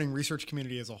machine learning research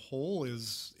community as a whole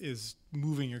is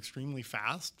moving extremely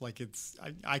fast. Like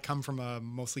I come from a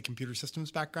mostly computer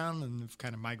systems background and have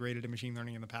kind of migrated to machine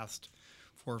learning in the past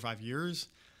 4 or 5 years.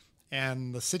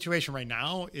 And the situation right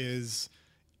now is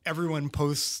everyone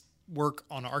posts work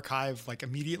on archive like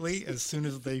immediately as soon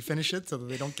as they finish it so that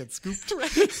they don't get scooped.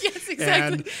 Right. Yes, exactly.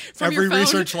 And From every your phone.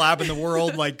 research lab in the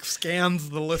world like scans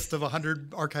the list of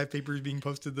 100 archive papers being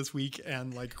posted this week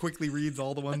and like quickly reads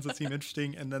all the ones that seem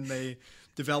interesting, and then they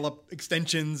develop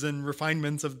extensions and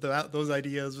refinements of those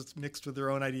ideas mixed with their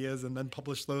own ideas and then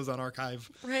publish those on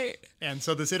archive. Right. And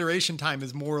so this iteration time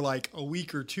is more like a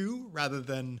week or two rather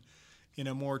than in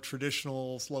a more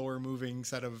traditional, slower moving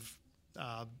set of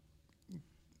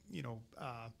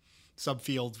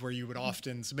subfields where you would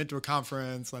often submit to a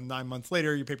conference, and 9 months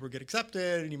later your paper would get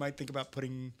accepted, and you might think about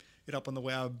putting it up on the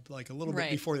web like a little bit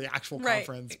before the actual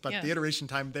conference. But the iteration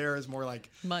time there is more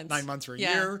like months. 9 months or a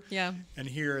year. Yeah. And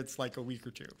here it's like a week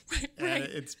or two. Right. And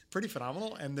it's pretty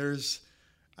phenomenal. And there's,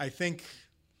 I think,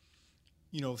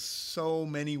 so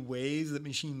many ways that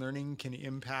machine learning can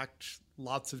impact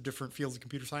lots of different fields of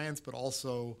computer science, but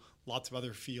also lots of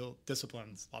other field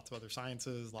disciplines, lots of other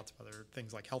sciences, lots of other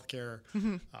things like healthcare,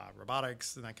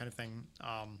 robotics, and that kind of thing,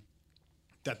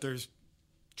 that there's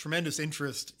tremendous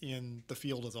interest in the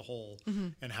field as a whole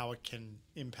and how it can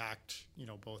impact,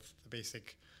 both the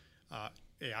basic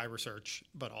AI research,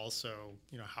 but also,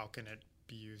 how can it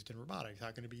be used in robotics?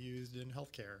 How can it be used in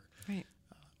healthcare? Right.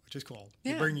 Which is cool.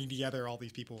 Yeah. You're bringing together all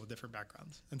these people with different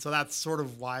backgrounds. And so that's sort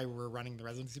of why we're running the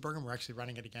residency program. We're actually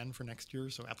running it again for next year.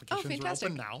 So applications are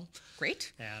open now.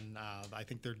 Great. And I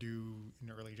think they're due in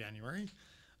early January.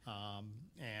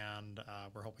 And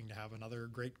we're hoping to have another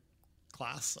great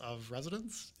class of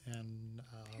residents. And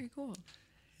very cool.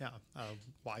 Yeah, a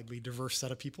widely diverse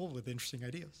set of people with interesting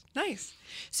ideas. Nice.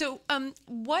 So,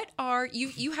 what are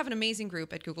you have an amazing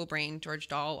group at Google Brain, George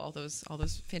Dahl, all those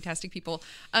fantastic people.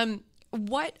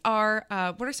 What are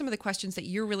some of the questions that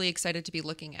you're really excited to be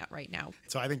looking at right now?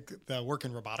 So I think the work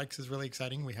in robotics is really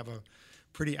exciting. We have a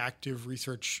pretty active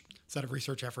set of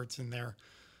research efforts in there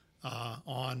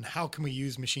on how can we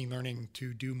use machine learning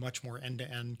to do much more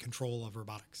end-to-end control of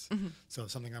robotics. So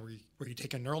something where you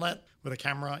take a neural net with a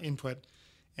camera input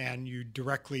and you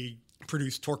directly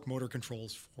produce torque motor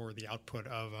controls for the output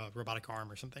of a robotic arm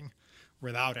or something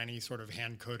without any sort of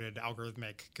hand-coded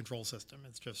algorithmic control system.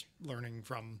 It's just learning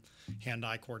from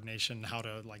hand-eye coordination how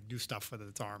to do stuff with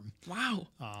its arm. Wow.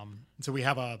 So we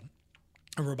have a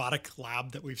robotic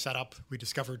lab that we've set up. We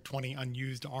discovered 20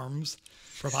 unused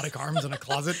robotic arms in a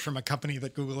closet from a company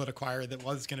that Google had acquired that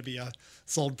was going to be a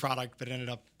sold product, but ended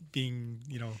up being,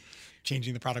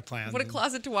 changing the product plan. What a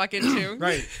closet to walk into.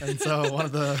 Right. And so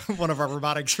one of our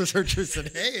robotics researchers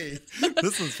said, "Hey,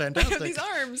 this is fantastic. These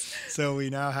arms." So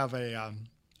we now have an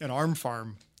arm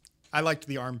farm. I liked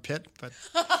the arm pit, but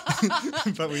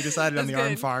but we decided on the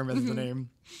arm farm as the name.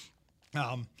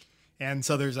 And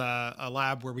so there's a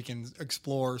lab where we can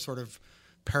explore sort of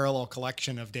parallel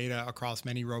collection of data across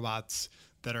many robots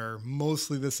that are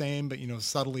mostly the same, but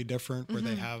subtly different, where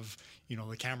they have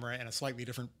the camera in a slightly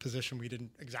different position. We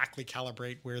didn't exactly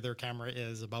calibrate where their camera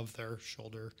is above their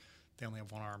shoulder. They only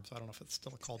have one arm, so I don't know if it's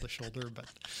still called a shoulder, but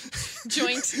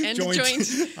joint.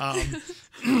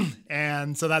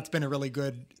 And so that's been a really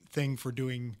good thing for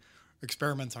doing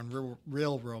experiments on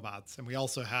real robots. And we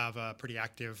also have a pretty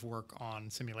active work on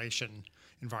simulation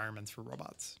environments for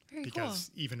robots. Very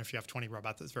because even if you have 20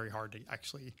 robots, it's very hard to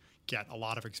actually get a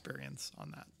lot of experience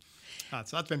on that.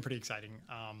 So that's been pretty exciting.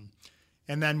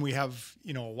 And then we have,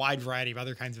 a wide variety of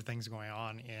other kinds of things going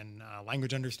on in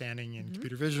language understanding and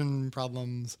computer vision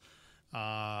problems.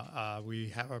 We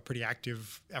have a pretty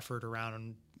active effort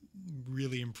around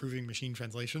really improving machine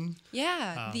translation.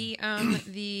 Yeah,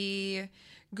 the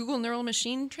Google Neural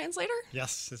Machine Translator?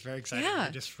 Yes, it's very exciting. Yeah.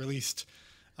 We just released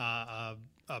a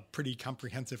pretty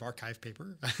comprehensive archive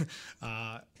paper,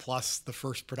 plus the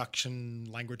first production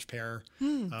language pair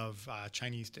of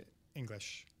Chinese to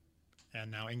English. And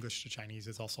now English to Chinese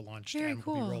is also launched. Very and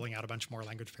cool. we'll be rolling out a bunch more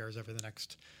language pairs over the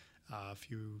next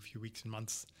few weeks and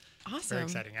months. Awesome. Very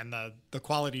exciting. And the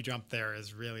quality jump there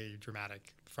is really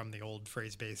dramatic from the old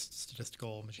phrase-based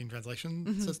statistical machine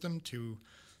translation system to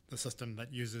the system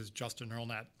that uses just a neural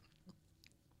net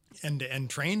end-to-end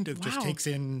trained. It just takes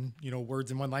in, words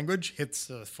in one language, hits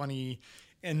a funny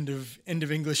end of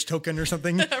English token or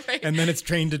something, Right. and then it's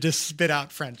trained to just spit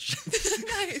out French.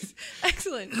 Nice.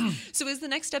 Excellent. So is the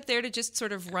next step there to just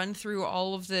sort of run through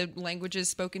all of the languages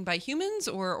spoken by humans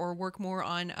or work more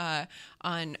on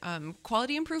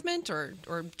quality improvement or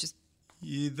just...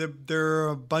 There are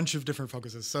a bunch of different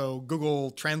focuses. So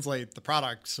Google Translate, the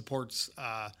product, supports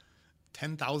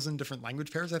 10,000 different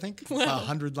language pairs, I think. Wow.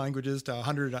 100 languages to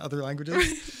 100 other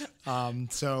languages.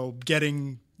 So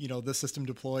getting, the system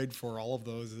deployed for all of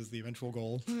those is the eventual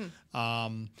goal.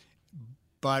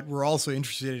 But we're also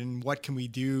interested in what can we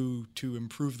do to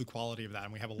improve the quality of that.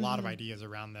 And we have a lot of ideas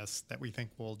around this that we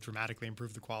think will dramatically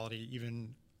improve the quality,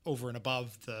 even over and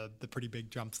above the pretty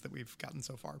big jumps that we've gotten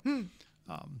so far.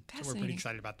 So we're pretty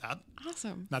excited about that.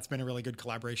 Awesome. That's been a really good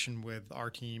collaboration with our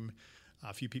team,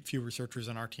 a few researchers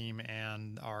on our team,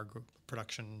 and our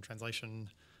production translation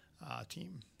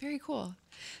team. Very cool.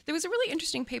 There was a really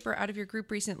interesting paper out of your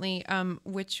group recently,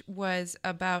 which was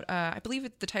about, I believe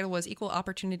the title was Equal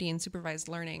Opportunity in Supervised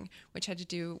Learning, which had to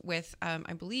do with,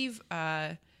 I believe,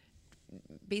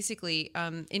 basically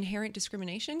inherent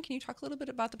discrimination. Can you talk a little bit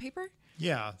about the paper?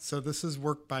 Yeah. So this is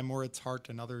work by Moritz Hart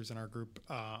and others in our group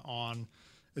on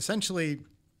essentially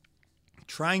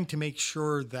trying to make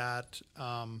sure that,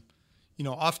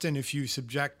 often if you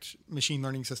subject machine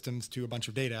learning systems to a bunch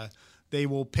of data, they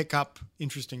will pick up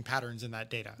interesting patterns in that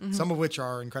data, some of which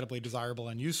are incredibly desirable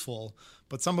and useful,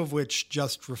 but some of which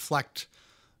just reflect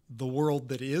the world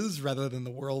that is rather than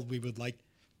the world we would like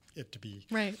it to be.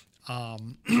 Right.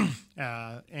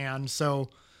 And so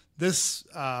this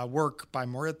work by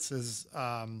Moritz is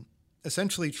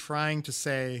essentially trying to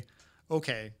say,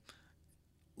 okay,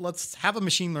 let's have a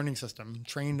machine learning system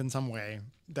trained in some way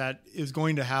that is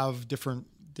going to have different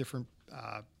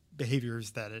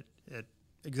behaviors that it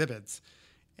exhibits.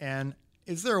 And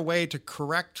is there a way to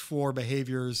correct for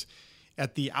behaviors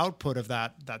at the output of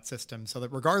that system, so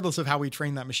that regardless of how we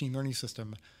train that machine learning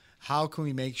system, how can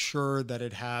we make sure that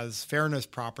it has fairness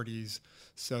properties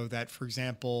so that, for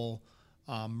example,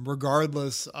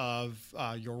 regardless of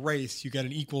your race, you get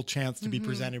an equal chance to be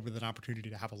presented with an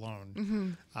opportunity to have a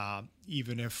loan,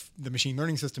 even if the machine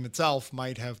learning system itself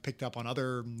might have picked up on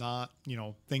other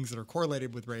things that are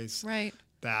correlated with race, Right.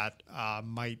 that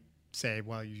might say,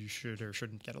 well, you should or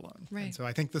shouldn't get a loan. Right. And so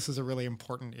I think this is a really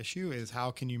important issue, is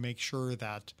how can you make sure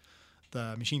that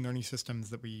the machine learning systems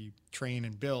that we train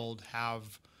and build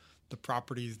have the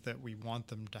properties that we want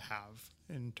them to have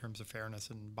in terms of fairness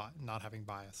and not having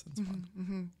bias and so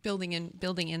on. Building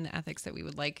in the ethics that we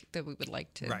would like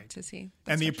to see.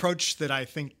 And the approach that I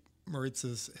think Moritz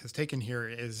has taken here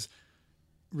is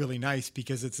really nice,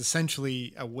 because it's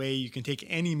essentially a way you can take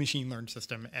any machine learned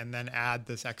system and then add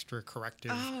this extra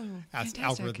corrective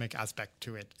algorithmic aspect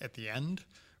to it at the end,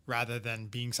 rather than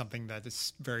being something that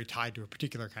is very tied to a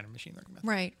particular kind of machine learning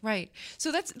method. Right. So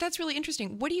that's really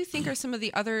interesting. What do you think are some of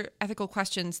the other ethical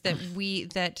questions that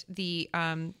the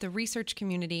research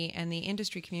community and the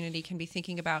industry community can be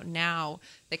thinking about now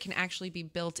that can actually be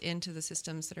built into the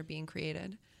systems that are being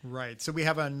created? Right. So we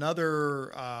have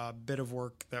another bit of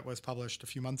work that was published a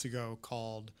few months ago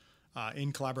called,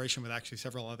 in collaboration with actually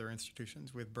several other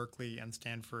institutions, with Berkeley and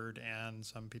Stanford and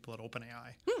some people at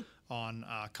OpenAI, on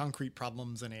concrete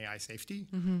problems in AI safety.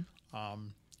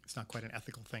 It's not quite an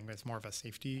ethical thing, but it's more of a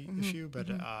safety issue. But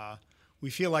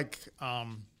we feel like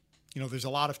there's a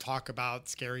lot of talk about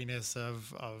scariness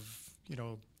of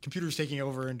computers taking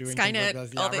over and doing Skynet,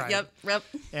 things like all that. Yep.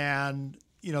 And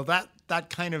that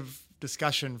kind of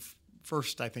discussion,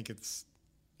 first, I think it's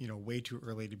way too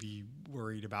early to be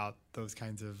worried about those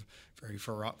kinds of very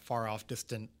far off,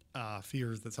 distant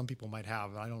fears that some people might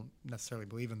have. I don't necessarily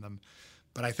believe in them,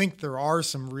 but I think there are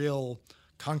some real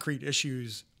concrete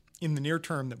issues in the near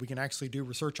term that we can actually do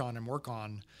research on and work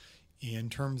on in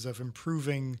terms of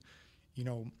improving,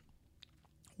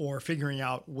 or figuring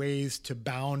out ways to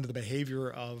bound the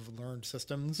behavior of learned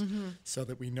systems, so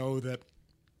that we know that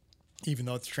even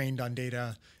though it's trained on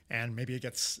data and maybe it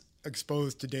gets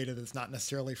exposed to data that's not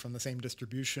necessarily from the same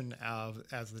distribution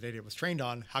as the data it was trained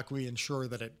on, how can we ensure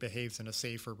that it behaves in a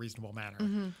safe or reasonable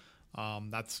manner?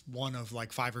 That's one of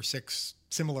like 5 or 6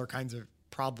 similar kinds of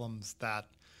problems that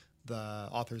the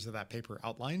authors of that paper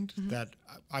outlined, that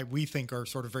we think are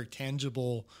sort of very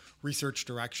tangible research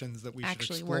directions that we should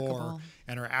explore, workable,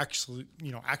 and are actually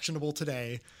actionable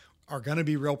today, are going to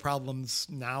be real problems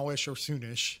nowish or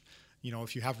soonish.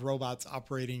 If you have robots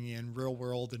operating in real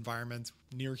world environments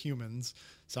near humans,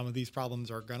 some of these problems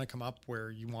are going to come up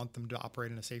where you want them to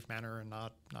operate in a safe manner and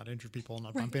not injure people,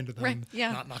 not bump into them,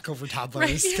 not knock over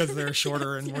toddlers because they're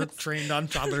shorter and we're trained on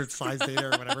toddler size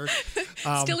data or whatever.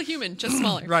 Still a human, just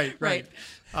smaller. Right.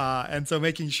 And so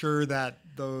making sure that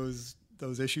those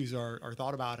issues are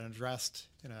thought about and addressed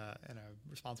in a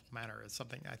responsible manner is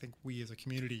something I think we as a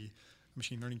community,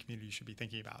 machine learning community, should be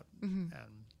thinking about and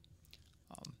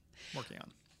working on.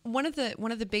 One of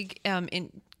the big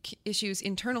issues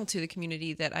internal to the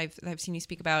community that I've seen you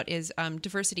speak about is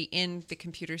diversity in the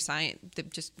computer science.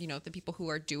 The people who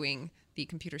are doing the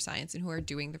computer science and who are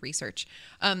doing the research.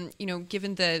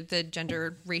 Given the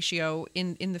gender ratio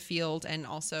in the field and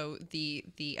also the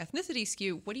ethnicity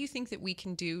skew, what do you think that we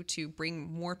can do to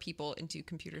bring more people into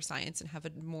computer science and have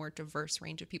a more diverse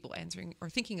range of people answering or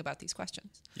thinking about these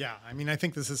questions? Yeah, I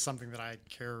think this is something that I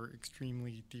care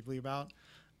extremely deeply about.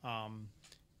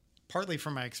 Partly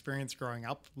from my experience growing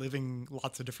up, living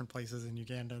lots of different places in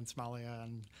Uganda and Somalia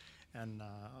and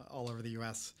all over the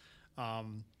U.S.,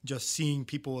 just seeing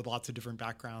people with lots of different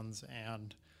backgrounds.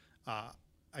 And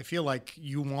I feel like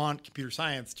you want computer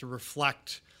science to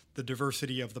reflect the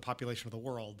diversity of the population of the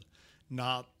world,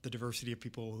 not the diversity of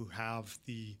people who have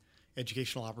the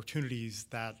educational opportunities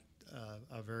that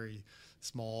a very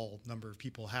small number of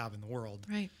people have in the world.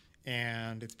 Right.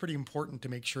 And it's pretty important to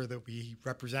make sure that we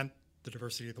represent the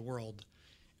diversity of the world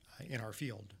in our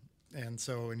field. And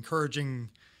so encouraging,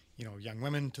 young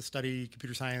women to study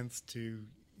computer science, to,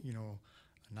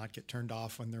 not get turned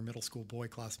off when their middle school boy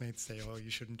classmates say, "Oh, you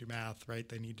shouldn't do math," right?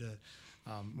 They need to.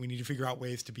 We need to figure out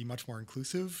ways to be much more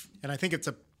inclusive, and I think it's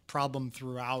a problem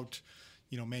throughout,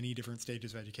 many different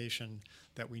stages of education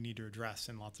that we need to address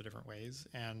in lots of different ways.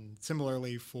 And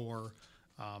similarly for,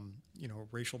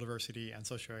 racial diversity and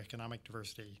socioeconomic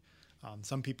diversity.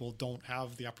 Some people don't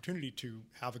have the opportunity to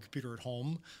have a computer at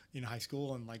home in high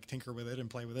school and tinker with it and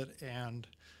play with it, and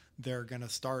they're going to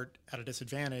start at a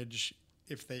disadvantage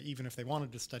even if they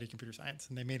wanted to study computer science,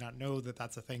 and they may not know that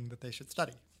that's a thing that they should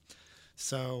study.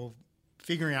 So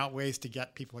figuring out ways to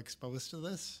get people exposed to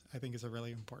this, I think, is a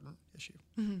really important issue.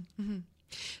 Mm-hmm, mm-hmm.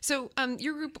 So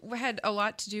your group had a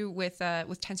lot to do with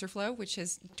TensorFlow, which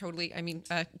has totally,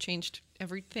 changed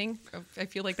everything. I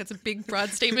feel like that's a big, broad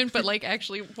statement, but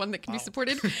actually one that can be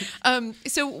supported.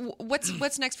 So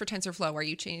what's next for TensorFlow?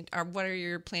 What are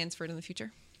your plans for it in the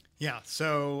future? Yeah,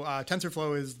 so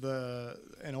TensorFlow is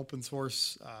an open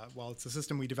source, it's a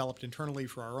system we developed internally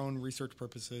for our own research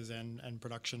purposes and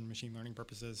production machine learning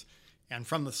purposes. And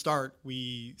from the start,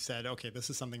 we said, okay, this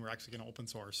is something we're actually going to open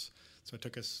source. So it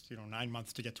took us, 9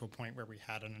 months to get to a point where we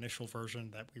had an initial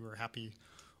version that we were happy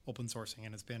open sourcing,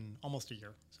 and it's been almost a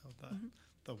year. So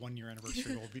the 1 year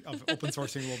anniversary of open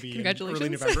sourcing will be in early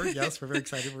November. Yes, we're very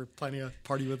excited. We're planning a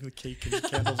party with a cake and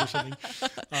candles or something.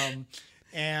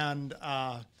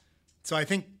 So I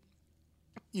think,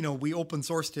 we open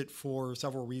sourced it for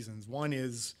several reasons. One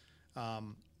is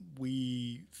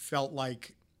we felt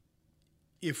like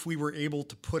if we were able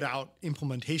to put out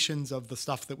implementations of the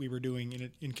stuff that we were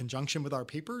doing in conjunction with our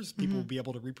papers, people would be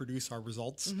able to reproduce our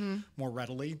results more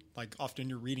readily. Often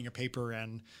you're reading a paper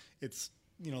and it's,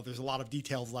 there's a lot of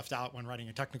details left out when writing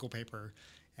a technical paper.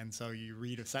 And so you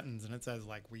read a sentence and it says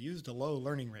we used a low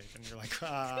learning rate, and you're like,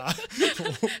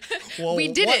 well, we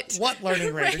did it. What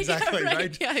learning rate? Right, exactly. yeah,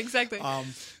 right. Yeah, exactly.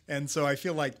 And so I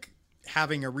feel like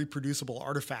having a reproducible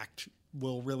artifact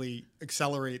will really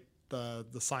accelerate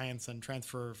the science and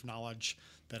transfer of knowledge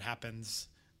that happens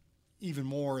even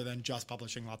more than just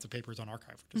publishing lots of papers on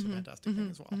arXiv, which is a fantastic thing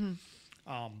as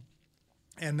well.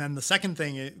 And then the second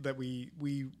thing that we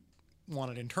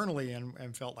wanted internally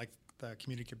and felt like the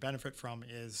community could benefit from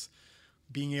is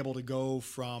being able to go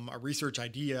from a research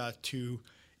idea to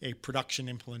a production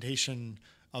implementation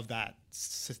of that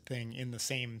thing in the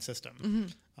same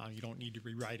system. You don't need to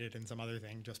rewrite it in some other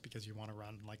thing just because you want to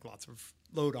run lots of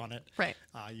load on it. Right.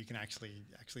 You can actually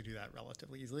do that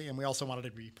relatively easily. And we also wanted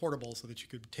it to be portable so that you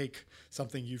could take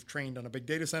something you've trained on a big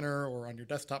data center or on your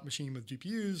desktop machine with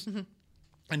GPUs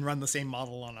and run the same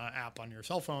model on an app on your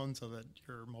cell phone so that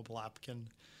your mobile app can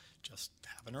just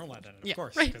have a neural net in it, of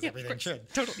course, because everything should.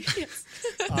 Totally, yes.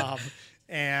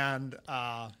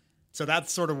 So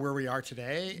that's sort of where we are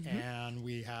today, and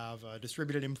we have a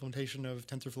distributed implementation of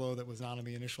TensorFlow that was not in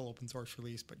the initial open source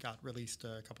release, but got released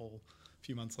a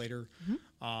few months later.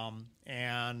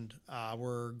 And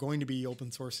we're going to be open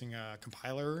sourcing a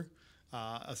compiler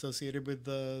associated with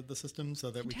the system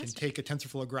so that we can take a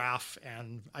TensorFlow graph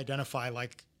and identify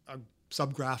a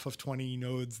subgraph of 20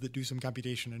 nodes that do some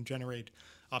computation and generate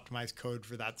optimized code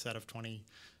for that set of 20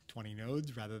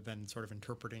 nodes, rather than sort of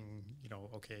interpreting,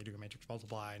 okay, do a matrix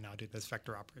multiply, now do this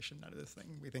vector operation, now do this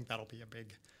thing. We think that'll be a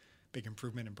big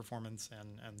improvement in performance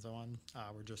and so on.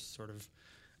 We're just sort of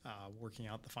working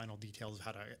out the final details of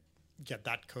how to get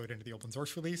that code into the open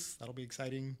source release. That'll be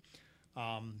exciting.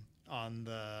 On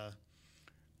the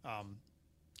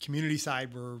community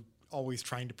side, we're always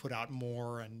trying to put out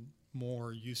more and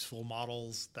more useful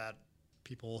models that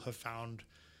people have found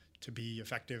to be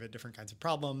effective at different kinds of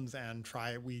problems, and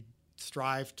we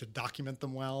strive to document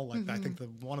them well. I think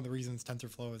one of the reasons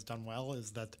TensorFlow has done well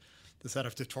is that the set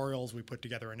of tutorials we put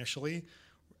together initially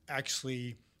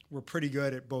actually were pretty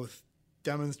good at both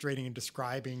demonstrating and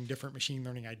describing different machine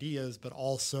learning ideas, but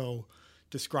also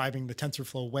describing the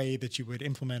TensorFlow way that you would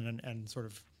implement and sort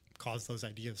of cause those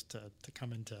ideas to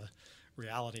come into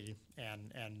reality.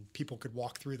 And people could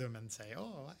walk through them and say,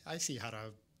 oh, I see how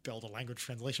to build a language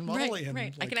translation model.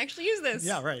 Right. I can actually use this.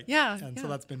 Yeah, right. Yeah. And so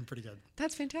that's been pretty good.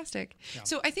 That's fantastic. Yeah.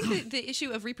 So I think the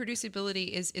issue of reproducibility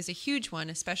is a huge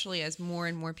one, especially as more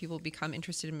and more people become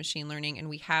interested in machine learning, and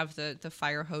we have the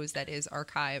fire hose that is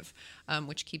arXiv,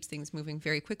 which keeps things moving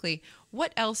very quickly.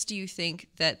 What else do you think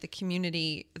that the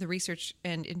community, the research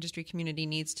and industry community,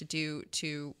 needs to do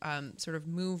to sort of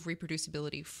move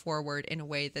reproducibility forward in a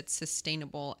way that's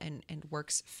sustainable and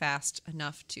works fast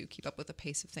enough to keep up with the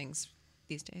pace of things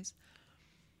these days?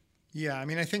 Yeah,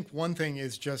 I think one thing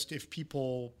is just if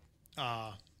people,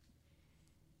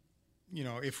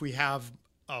 if we have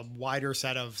a wider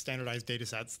set of standardized data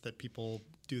sets that people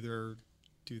do their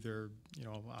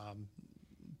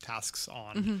tasks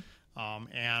on,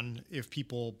 and if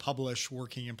people publish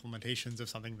working implementations of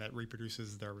something that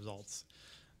reproduces their results.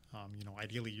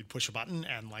 Ideally you'd push a button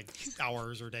and like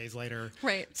hours or days later,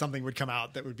 right, something would come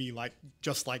out that would be like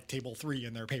just like table 3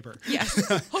 in their paper. Yes,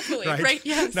 hopefully, right?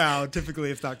 Yes. Now,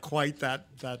 typically it's not quite that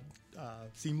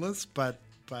seamless, but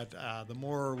the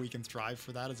more we can strive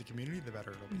for that as a community, the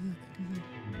better it'll be. I think.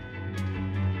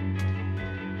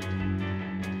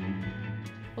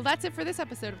 Well, that's it for this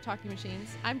episode of Talking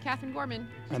Machines. I'm Catherine Gorman.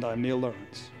 And I'm Neil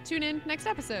Lawrence. Tune in next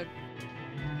episode.